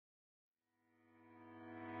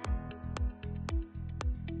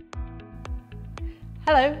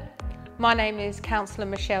Hello, my name is Councillor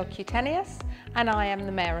Michelle Cutenius and I am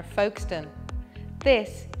the Mayor of Folkestone.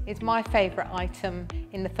 This is my favourite item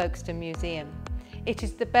in the Folkestone Museum. It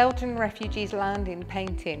is the Belgian refugees' landing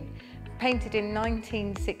painting, painted in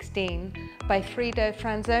 1916 by Fredo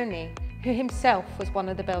Franzoni, who himself was one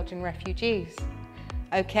of the Belgian refugees.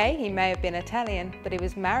 Okay, he may have been Italian, but he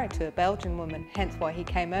was married to a Belgian woman, hence why he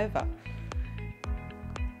came over.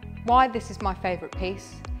 Why this is my favourite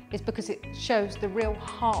piece is because it shows the real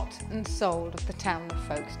heart and soul of the town of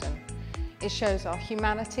Folkestone. It shows our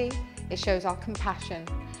humanity, it shows our compassion.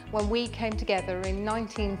 When we came together in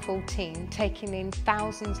 1914, taking in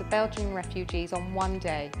thousands of Belgian refugees on one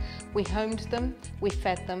day, we homed them, we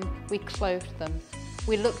fed them, we clothed them.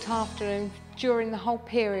 We looked after them during the whole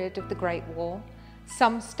period of the Great War.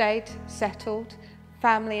 Some stayed, settled.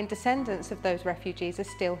 Family and descendants of those refugees are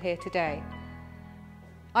still here today.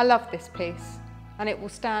 I love this piece, and it will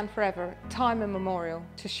stand forever, time immemorial,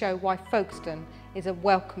 to show why Folkestone is a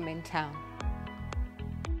welcoming town.